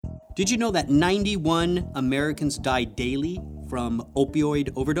Did you know that 91 Americans die daily from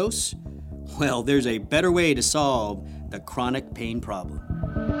opioid overdose? Well, there's a better way to solve the chronic pain problem.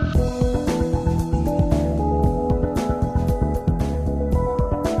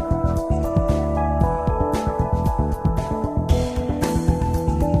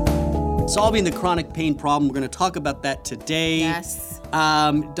 Solving the chronic pain problem. We're going to talk about that today. Yes.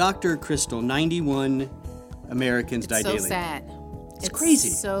 Dr. Crystal, 91 Americans die daily. It's so sad. It's crazy.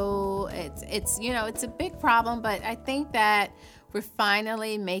 It's a big problem, but I think that we're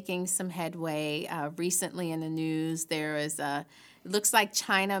finally making some headway. Recently in the news, it looks like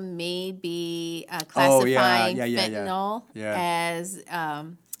China may be classifying fentanyl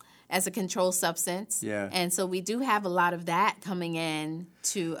as a controlled substance. Yeah. And so we do have a lot of that coming in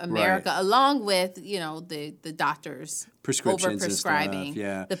to America, along with, the doctors prescriptions overprescribing and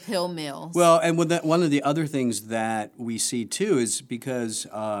stuff, the pill mills. Well, and one of the other things that we see too is because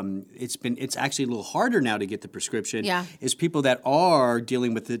it's actually a little harder now to get the prescription. Yeah. Is people that are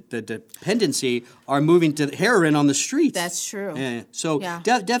dealing with the dependency are moving to heroin on the streets. That's true.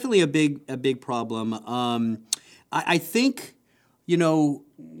 Definitely a big problem. I think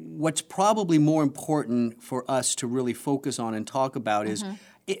what's probably more important for us to really focus on and talk about is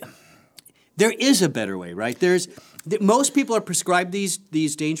there is a better way, right? Most people are prescribed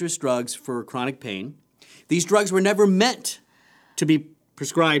these dangerous drugs for chronic pain. These drugs were never meant to be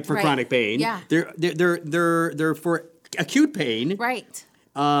prescribed for chronic pain. Yeah. They're for acute pain. Right.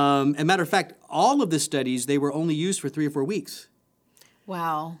 As a matter of fact, all of the studies, they were only used for 3 or 4 weeks.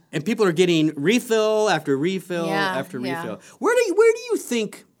 Wow. And people are getting refill after refill after refill. Where do you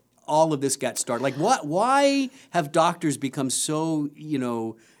think all of this got started? Like, why have doctors become so,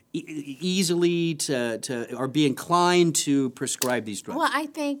 easily or be inclined to prescribe these drugs? Well, I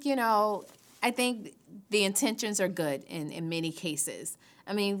think the intentions are good in many cases.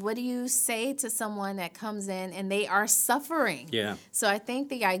 I mean, what do you say to someone that comes in and they are suffering? Yeah. So I think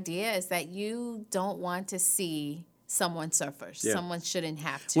the idea is that you don't want to see someone suffers. Yeah. Someone shouldn't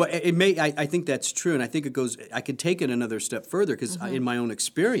have to. Well, I think that's true, and I think it goes. I could take it another step further because in my own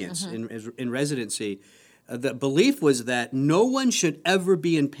experience in residency, the belief was that no one should ever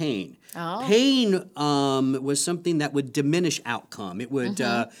be in pain. Oh. Pain was something that would diminish outcome. It would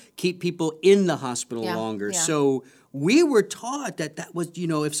keep people in the hospital longer. Yeah. So we were taught that was,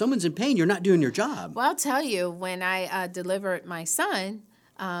 if someone's in pain, you're not doing your job. Well, I'll tell you, when I delivered my son,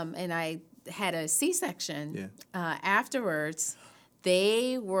 and I had a C-section, afterwards,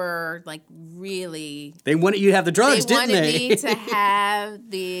 they were like really... They wanted you to have the drugs, didn't they? They wanted me to have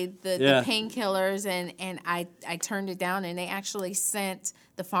the painkillers, and I turned it down, and they actually sent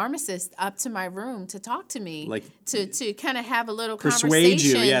the pharmacist up to my room to talk to me, to kind of have a little persuade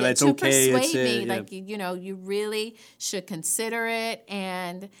conversation. You, that's okay. Persuade me, you really should consider it,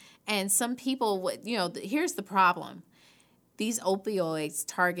 and some people, here's the problem. These opioids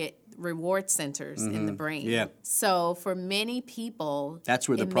target reward centers in the brain. Yeah. So for many people, that's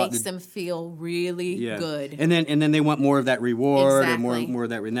where it makes them feel really good. And then they want more of that reward Exactly. or more of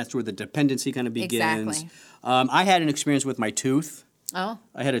that, and that's where the dependency kind of begins. Exactly. I had an experience with my tooth. Oh.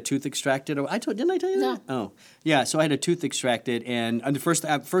 I had a tooth extracted. Didn't I tell you No. that? Oh, yeah. So I had a tooth extracted, and the first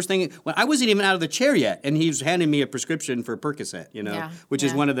thing, well, I wasn't even out of the chair yet, and he was handing me a prescription for Percocet, which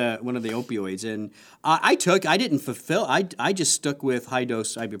is one of the opioids, and I didn't fulfill. I just stuck with high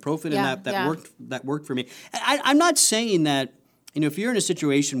dose ibuprofen, and that worked for me. I'm not saying that if you're in a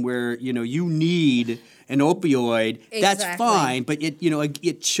situation where you need an opioid, that's fine, but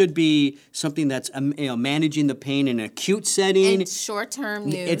it should be something that's managing the pain in an acute setting. And short-term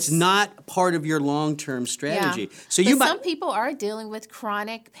use. It's not part of your long-term strategy. Yeah. So some people are dealing with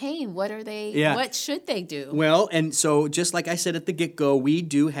chronic pain. What are they? Yeah. What should they do? Well, and so just like I said at the get-go, we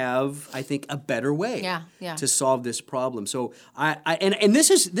do have, I think, a better way to solve this problem. So and this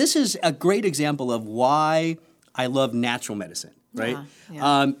is a great example of why I love natural medicine. Right?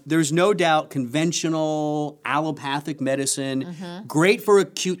 Yeah. There's no doubt conventional allopathic medicine, great for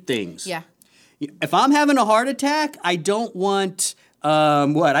acute things. Yeah. If I'm having a heart attack, I don't want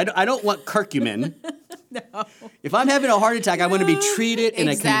I don't want curcumin. No. If I'm having a heart attack, I want to be treated in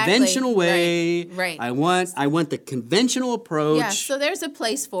a conventional way. Right. I want the conventional approach. Yeah, so there's a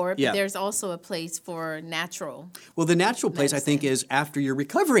place for it, but Yeah. there's also a place for natural. Well, the natural place, I think, is after you're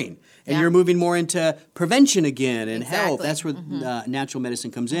recovering and Yeah. you're moving more into prevention again and health. Exactly. That's where natural medicine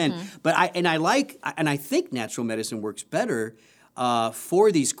comes in. But I think natural medicine works better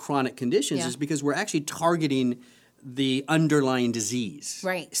for these chronic conditions is because we're actually targeting the underlying disease.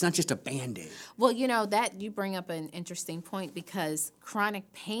 Right. It's not just a Band-Aid. Well, that you bring up an interesting point because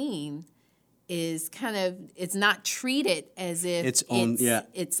chronic pain is kind of, it's not treated as if its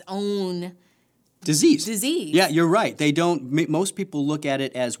own disease. Yeah, you're right. They don't. Most people look at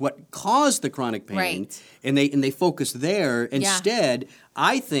it as what caused the chronic pain, right, and they focus there. Instead,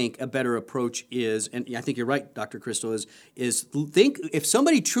 I think a better approach is, and I think you're right, Dr. Crystal, is think if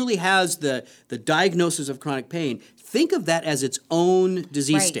somebody truly has the diagnosis of chronic pain, think of that as its own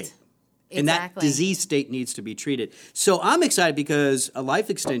disease state. And that disease state needs to be treated. So I'm excited because a Life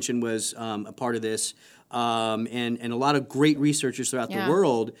Extension was a part of this, and a lot of great researchers throughout the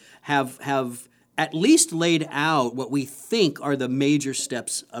world have at least laid out what we think are the major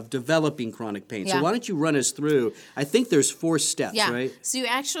steps of developing chronic pain. So why don't you run us through? I think there's 4 steps, right? So you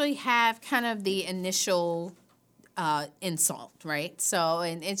actually have kind of the initial insult, right? So,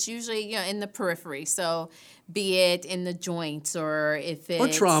 and it's usually, in the periphery. So be it in the joints or if it's... Or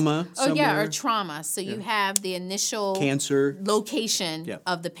trauma. Or trauma. So you have the initial... Cancer. Location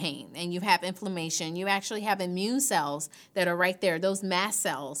of the pain. And you have inflammation. You actually have immune cells that are right there. Those mast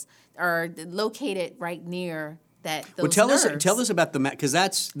cells are located right near those nerves. Tell us about the mast,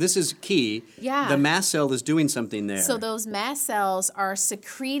 because this is key. Yeah. The mast cell is doing something there. So those mast cells are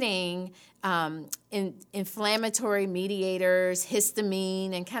secreting inflammatory mediators,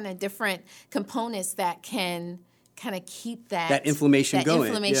 histamine, and kind of different components that can kind of keep that inflammation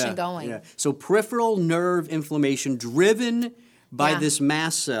going. Yeah. So peripheral nerve inflammation driven by this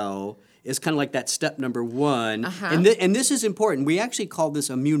mast cell is kind of like that step number 1. And this is important. We actually call this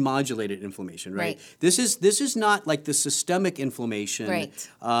immune modulated inflammation, right? This is not like the systemic inflammation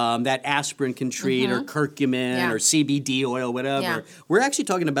that aspirin can treat or curcumin or CBD oil, whatever. We're actually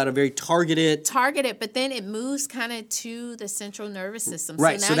talking about a very targeted, but then it moves kind of to the central nervous system.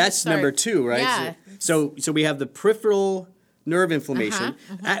 Right. So that's number 2, right? Yeah. So we have the peripheral nerve inflammation.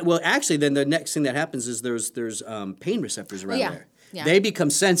 Well, actually, then the next thing that happens is there's pain receptors around there. Yeah. They become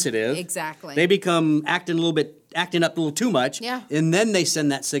sensitive. Exactly. They become acting up a little too much. Yeah. And then they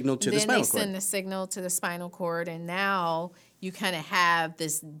send that signal to the spinal cord. Then they send the signal to the spinal cord, and now you kind of have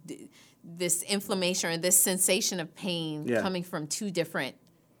this inflammation or this sensation of pain coming from 2 different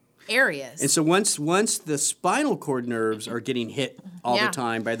areas. And so once the spinal cord nerves are getting hit all the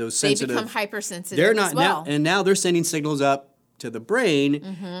time by those sensitive, they become hypersensitive as well. Now they're sending signals up to the brain,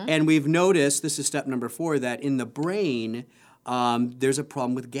 and we've noticed, this is step number 4, that in the brain, there's a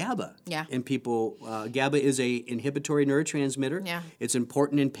problem with GABA. Yeah. In people, GABA is a inhibitory neurotransmitter. Yeah. It's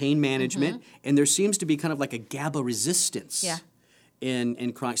important in pain management, and there seems to be kind of like a GABA resistance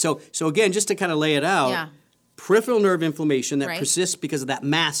in chronic. So again, just to kind of lay it out, peripheral nerve inflammation that persists because of that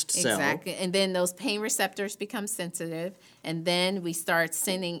mast cell. Exactly. And then those pain receptors become sensitive, and then we start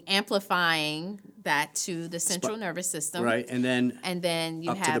amplifying that to the central nervous system. Right. And then you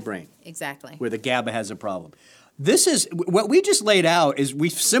up have to the brain. Exactly. Where the GABA has a problem. This is what we just laid out. Is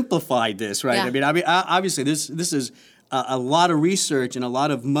we've simplified this, right? Yeah. I mean, obviously, this is a lot of research and a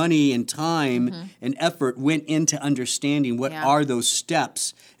lot of money and time and effort went into understanding what are those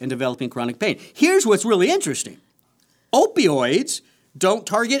steps in developing chronic pain. Here's what's really interesting: opioids don't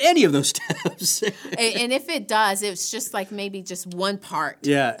target any of those steps. And if it does, it's just like maybe just one part of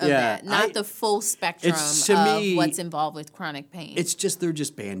that, not the full spectrum of what's involved with chronic pain. They're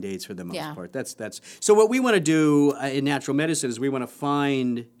just Band-Aids for the most part. That's so what we want to do in natural medicine is we want to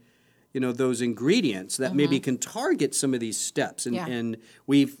find those ingredients that maybe can target some of these steps. And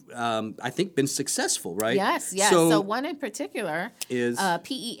we've, I think, been successful, right? Yes. So one in particular is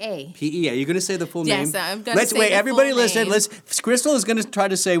PEA. PEA. You're going to say the full name? Yes, I'm going to say the full everybody name. Listen. Crystal is going to try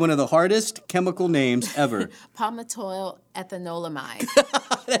to say one of the hardest chemical names ever. Palmitoyl ethanolamide.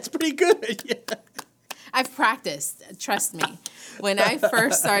 That's pretty good. Yeah. I've practiced, trust me. When I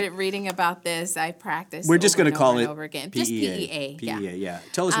first started reading about this, I practiced. We're just going to call it over again. PEA. Just PEA. Yeah.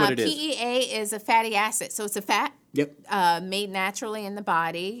 Tell us what it is. PEA is a fatty acid, so it's a fat made naturally in the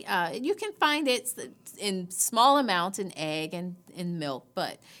body. You can find it in small amounts in egg and in milk,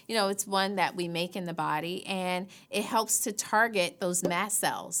 but it's one that we make in the body, and it helps to target those mast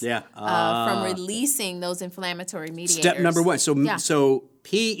cells from releasing those inflammatory mediators. Step number 1. So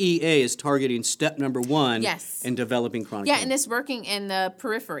PEA is targeting step number 1 in developing chronic pain. And it's working in the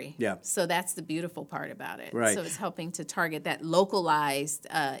periphery. Yeah. So that's the beautiful part about it. Right. So it's helping to target that localized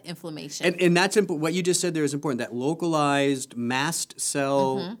inflammation. And that's what you just said there is important. That localized mast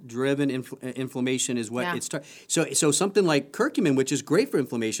cell driven inflammation is what it's so something like curcumin, which is great for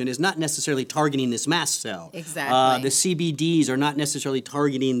inflammation, is not necessarily targeting this mast cell. Exactly. The CBDs are not necessarily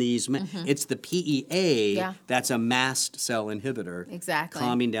targeting these. It's the PEA that's a mast cell inhibitor. Exactly.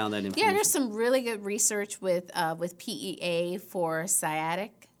 Calming down that inflammation. Yeah, there's some really good research with PEA for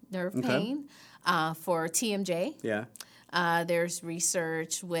sciatic nerve pain, for TMJ. Yeah. There's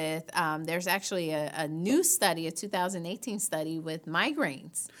research with, there's actually a new study, a 2018 study with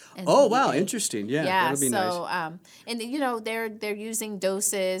migraines. And oh, wow, interesting. Yeah, that'll be nice. And you know, they're using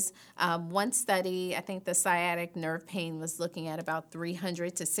doses. One study, I think the sciatic nerve pain was looking at about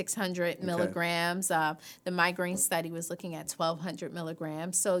 300 to 600 milligrams. The migraine study was looking at 1,200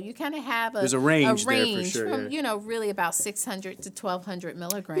 milligrams. So you kind of have there's a range there for sure, from, you know, really about 600 to 1,200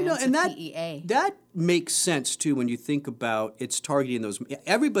 milligrams you know, and of PEA. That makes sense, too, when you think about it's targeting those.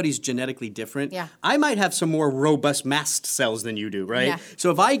 Everybody's genetically different. Yeah. I might have some more robust mast cells than you do, right? Yeah.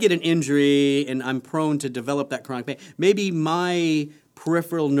 So if I get an injury and I'm prone to develop that chronic pain, maybe my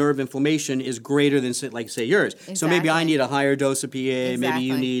peripheral nerve inflammation is greater than, say, yours. Exactly. So maybe I need a higher dose of PEA, Exactly. maybe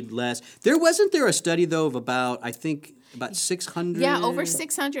you need less. Wasn't there a study, though, of about 600? Yeah, over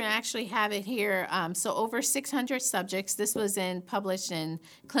 600. I actually have it here. So over 600 subjects. This was published in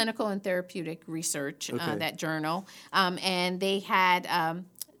Clinical and Therapeutic Research, that journal. And they had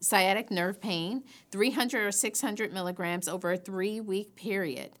sciatic nerve pain, 300 or 600 milligrams over a 3-week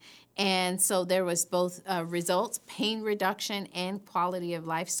period. And so there was both results, pain reduction and quality of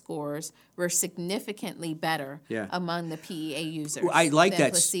life scores were significantly better among the PEA users. I like than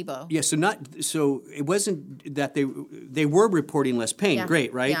that placebo. Yeah, so it wasn't that they were reporting less pain,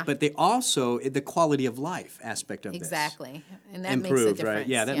 great, right? Yeah. But they also the quality of life aspect of Exactly. And that improved, makes a difference. right?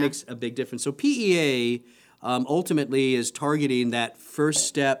 Yeah, that makes a big difference. So PEA ultimately is targeting that first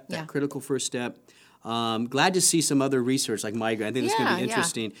step, that critical first step. Glad to see some other research like migraine. I think it's going to be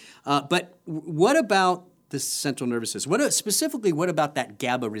interesting. But what about the central nervous system? What about that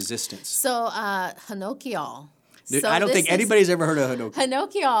GABA resistance? So Hinokiol. I don't think anybody's ever heard of Hinokiol.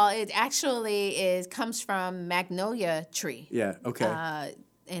 Hinokiol, it actually comes from magnolia tree. Yeah, okay.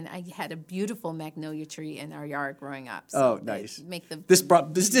 And I had a beautiful magnolia tree in our yard growing up. So nice. This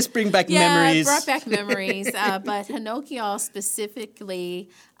bring back memories. Yeah, it brought back memories. But Hinokiol specifically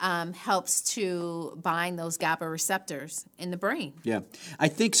helps to bind those GABA receptors in the brain. Yeah, I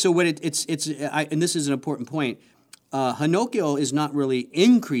think so. What and this is an important point. Hinokiol is not really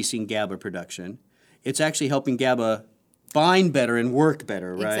increasing GABA production. It's actually helping GABA bind better and work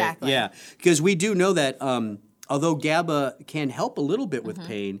better, right? Exactly. Yeah, because we do know that. Although GABA can help a little bit with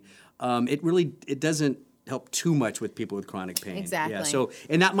pain, it doesn't help too much with people with chronic pain. Exactly. Yeah. So,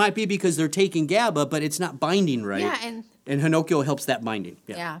 and that might be because they're taking GABA, but it's not binding right. Yeah, and Hinokiol helps that binding.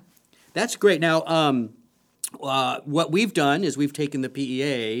 Yeah. That's great. Now, what we've done is we've taken the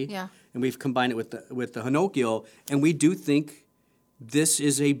PEA and we've combined it with the Hinokiol, and we do think this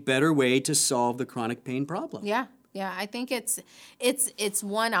is a better way to solve the chronic pain problem. Yeah. Yeah, I think it's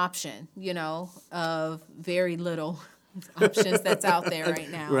one option, you know, of very little options that's out there right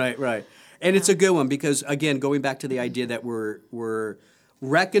now. Right. And it's a good one because, again, going back to the idea that we're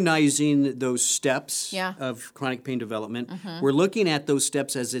recognizing those steps of chronic pain development. We're looking at those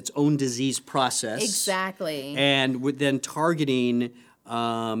steps as its own disease process. Exactly. And we're then targeting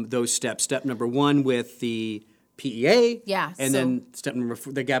those steps. Step number 1 with the PEA. Yeah. And then step number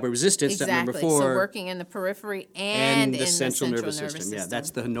 4, the GABA resistance. Exactly. Step number 4. So working in the periphery and in the central nervous system. Yeah,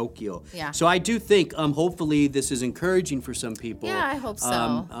 that's the Hinokiol. Yeah. So I do think hopefully this is encouraging for some people. Yeah, I hope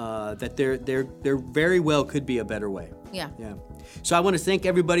so. That there very well could be a better way. Yeah. Yeah. So I want to thank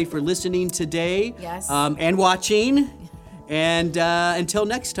everybody for listening today. Yes. And watching. And until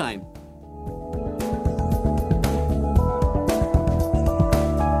next time.